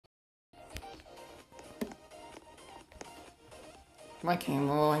My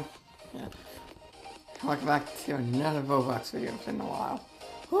camera rolling. Yeah. Welcome back to another Roblox video. It's been a while.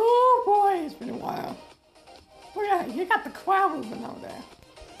 Oh boy, it's been a while. Oh yeah, you got the crowd moving over there.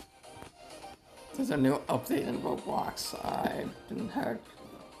 There's a new update in Roblox. I didn't heard.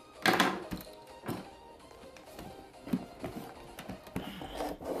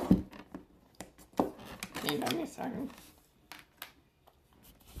 Give me a second.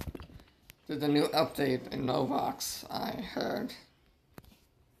 There's a new update in Roblox. I heard.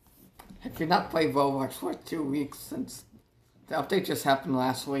 If you've not played Roblox for 2 weeks since the update just happened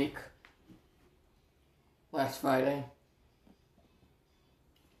last week. Last Friday.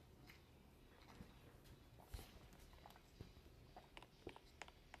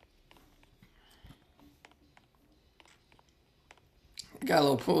 Got a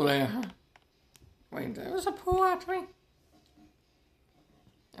little pool there. Wait, there was a pool actually?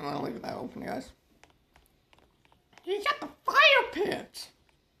 I'm gonna leave that open, guys. You got the fire pit!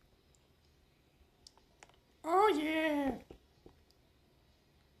 Oh yeah!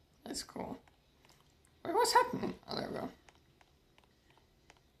 That's cool. Wait, what's happening? Oh, there we go.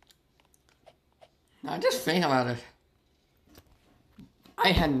 Now, just think about it. I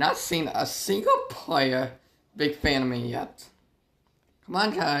had not seen a single player big fan of me yet. Come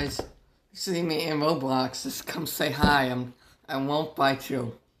on, guys. You see me in Roblox, just come say hi. I won't bite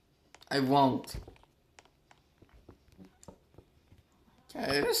you. I won't.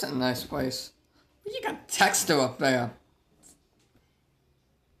 Okay, this is a nice place. You got Texter up there.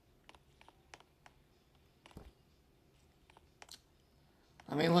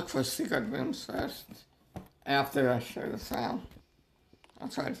 Let me look for secret rooms first. After I show this around. I'll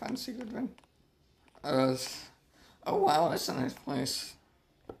try to find a secret room. Oh wow, that's a nice place.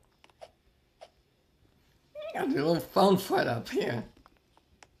 You got your little phone foot up here.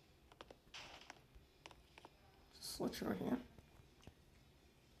 Switch over here.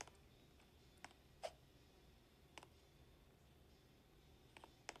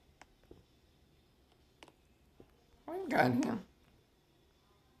 What you got in here?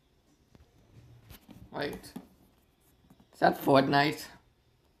 Wait. Is that Fortnite?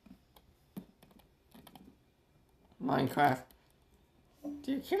 Minecraft?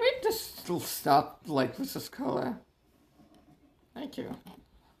 Can we just stop, like, with this color? Thank you.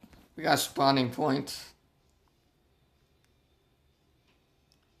 We got a spawning point.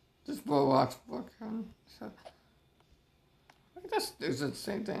 This Roblox book. So, look at this. It's the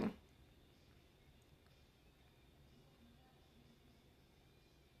same thing.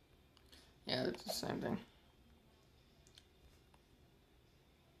 Yeah, it's the same thing.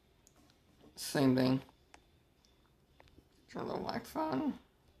 Same thing. Turn the microphone.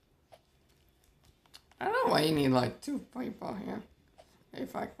 I don't know why you need like 2 people here.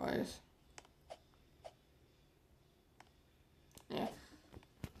 85 players. Yeah.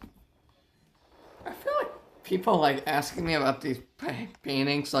 I feel like people like asking me about these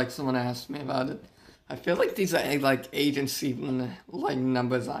paintings, like someone asked me about it. I feel like these are like agency like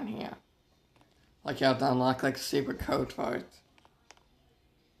numbers on here. Like you have to unlock like a secret code for it.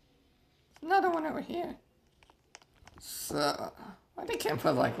 Another one over here. So, why they can't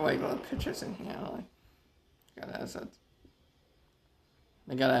put like regular pictures in here? Like, gotta add that.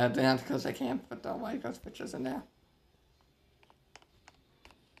 They gotta add that because they can't put the white ghost pictures in there.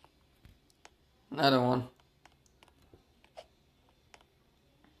 Another one.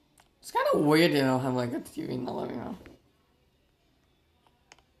 It's kind of weird, you know, have like a TV in the living room.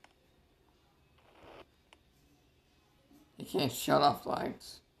 You can't shut off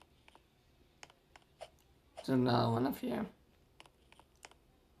lights. There's another one up here.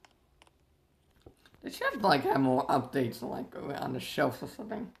 They should like have more updates like on the shelf or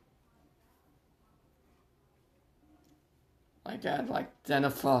something. Like add like dental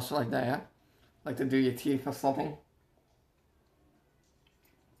floss like that. Like to do your teeth or something.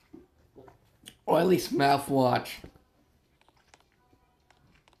 Or at least mouthwash.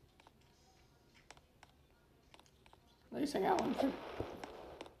 At least I got one too.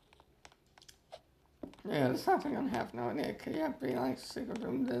 Yeah, there's something gonna happen over there. Could you be like secret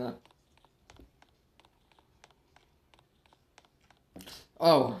room dinner?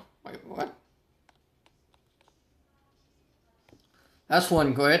 Oh, wait, what? That's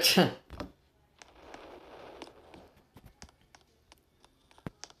one glitch.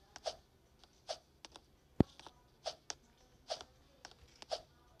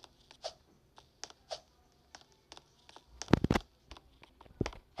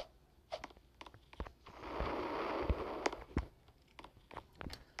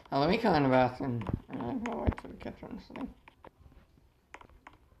 Let me go in the bathroom. I'm gonna wait for the kitchen thing.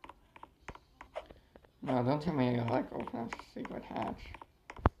 No, don't tell me like open up the secret hatch.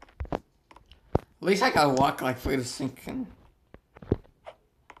 At least I gotta walk like through the sinking.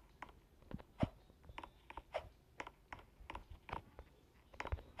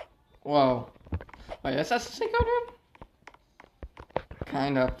 Whoa. Wait, is that the secret room?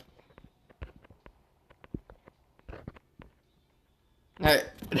 Kind of. Hey.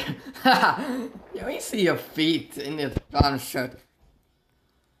 You only see your feet in the bottom shirt.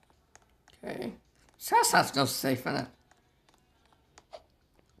 Okay. So that's not so safe in it.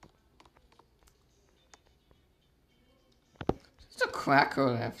 There's a cracker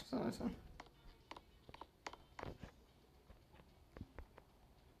left.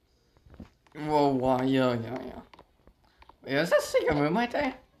 Whoa, wow, yeah. Wait, is that a secret room right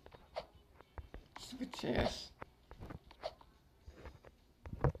there? Stupid chairs.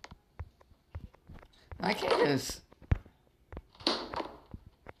 I can't just...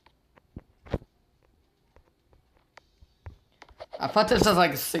 I thought this was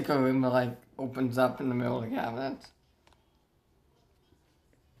like a secret room that like opens up in the middle of the cabinet.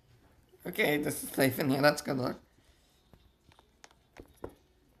 Okay, this is safe in here. That's good luck.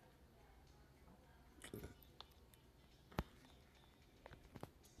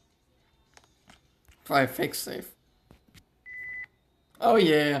 Probably fake safe. Oh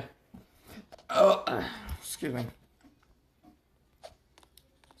yeah. Oh, excuse me.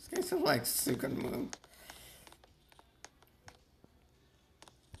 This case is like secret move.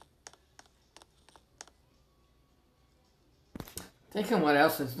 Thinking what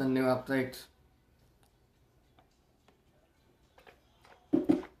else is the new update?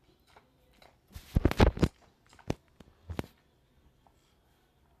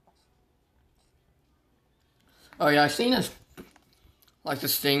 Oh yeah, I've seen this, like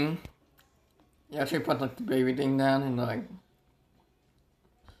this thing. You actually put like the baby thing down and like,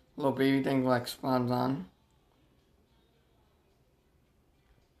 little baby thing like spawns on.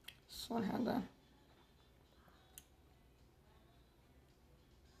 This one had that.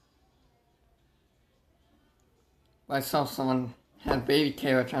 I saw someone had baby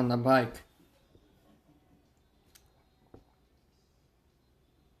carrots on the bike.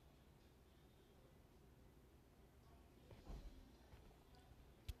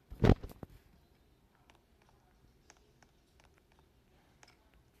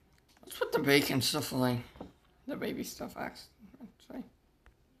 Let's put the bacon stuff away. The baby stuff, actually.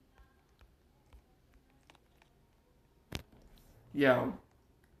 Yo.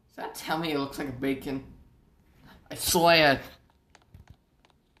 Does that tell me it looks like a bacon? I swear.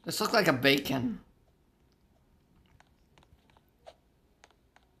 This looks like a bacon.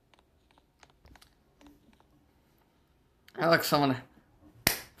 I like someone.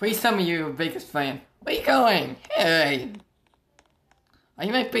 Please tell me you're your biggest fan. Where you going? Hey. Are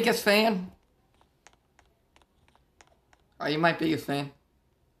you my biggest fan? Are you my biggest fan?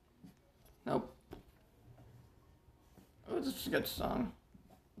 Nope. Oh, this is a good song.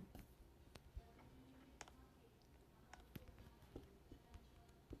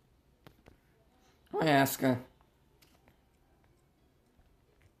 Let me ask her.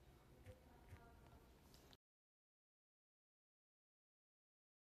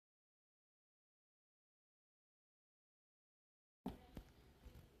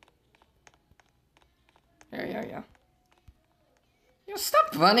 Yeah. You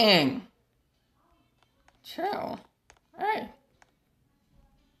stop running. Chill. Hey.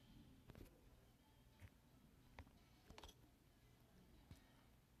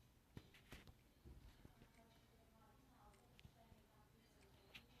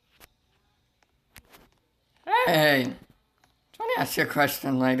 Hey. Trying to ask you a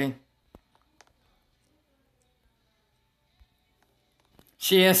question, lady.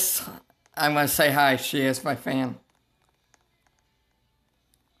 She is. I'm gonna say hi. She is my fan.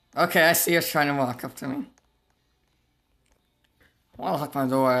 Okay, I see her trying to walk up to me. I'll lock my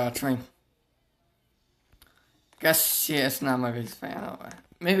door, actually. Guess she is not my biggest fan.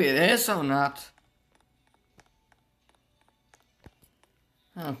 Maybe it is or not.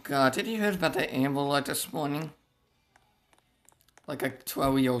 Oh god, did you hear about the Amber Alert this morning? Like a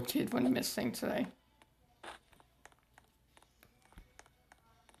 12-year-old kid went missing today.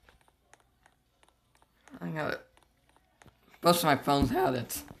 I got it. Both of my phones had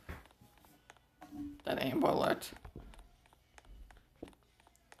it. That Amber Alert.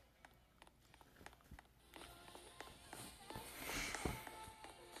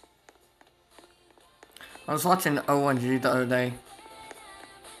 I was watching ONG the other day.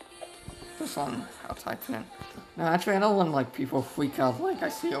 This one, I'll type it in. No, actually, I don't want like people freak out like I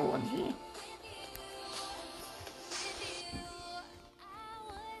see ONG.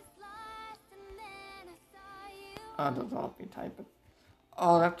 Oh, does all be typing?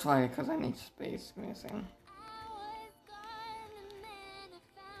 Oh, that's why, because I need space. Give me a second.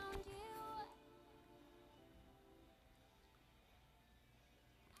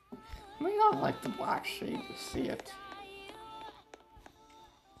 We don't like the black shade to see it.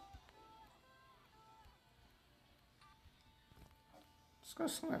 Let's go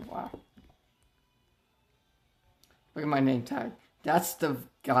somewhere black. Look at my name tag. That's the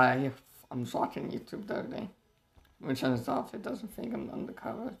guy I'm watching YouTube the other day. When turns off, it doesn't think I'm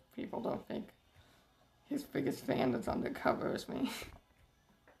undercover. People don't think his biggest fan is undercover is me.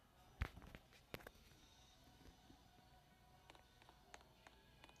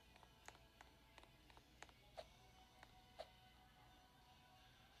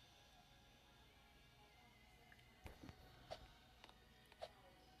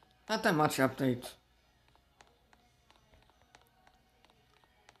 Not that much updates.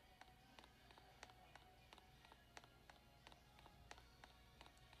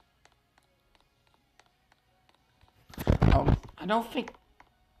 Oh, I don't think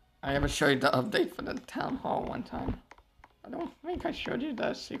I ever showed you the update for the town hall one time. I don't think I showed you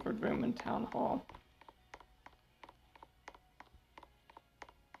the secret room in town hall.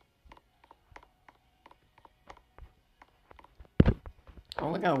 Oh,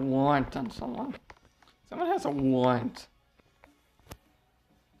 look at a warrant on someone. Someone has a warrant.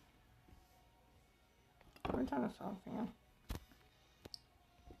 Let me turn this off again.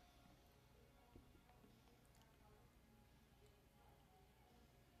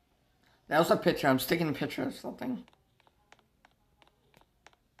 That was a picture. I'm sticking a picture of something.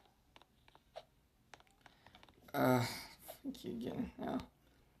 I think you get it now.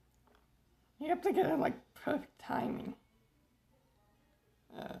 You have to get it like perfect timing.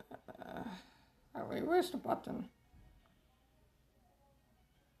 Oh wait, where's the button?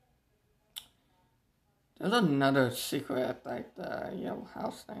 There's another secret at like the yellow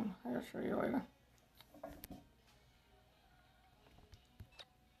house thing. I'll show you later.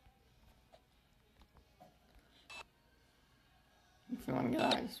 If you want to get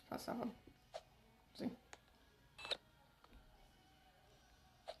out, just press that one. See?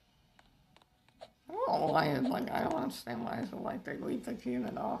 I don't know why it's like, I don't understand why it's like they leave the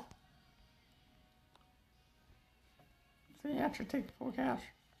unit off. So you actually take full cash.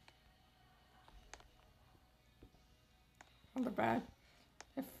 On the back.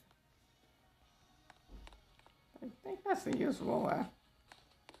 If I think that's the usable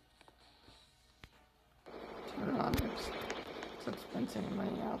turn it on. It's spending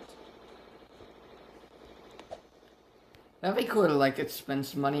money out. That'd be cool to like it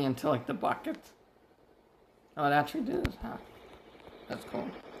spends money into like the bucket. Oh, it actually does, huh? That's cool.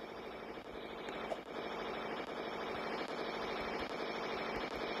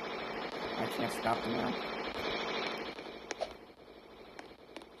 I can't stop them now.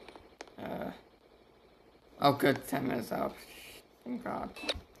 Oh good, 10 minutes out. Thank God.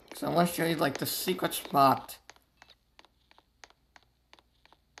 So I want to show you like the secret spot.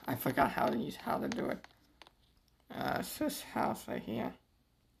 I forgot how to do it. It's this house right here.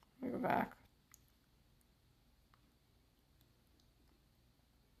 Let me go back.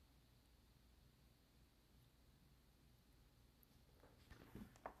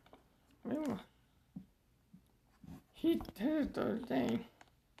 He did it the other day.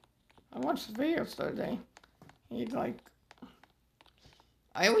 I watched the videos the other day. He'd like...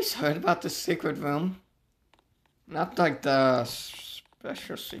 I always heard about the secret room. Not like the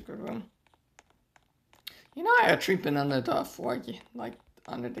special secret room. You know, I actually been under the floor, like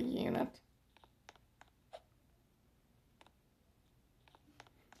under the unit.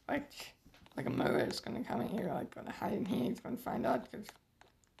 Like a murderer is gonna come in here, like gonna hide in here. He's gonna find out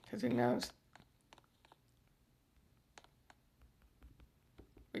because he knows.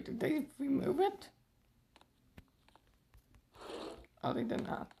 Wait, did they remove it? Oh, they did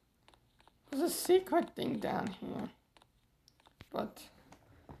not. There's a secret thing down here. But,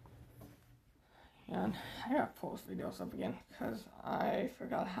 yeah, I gotta pull those videos up again, because I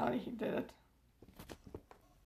forgot how he did it.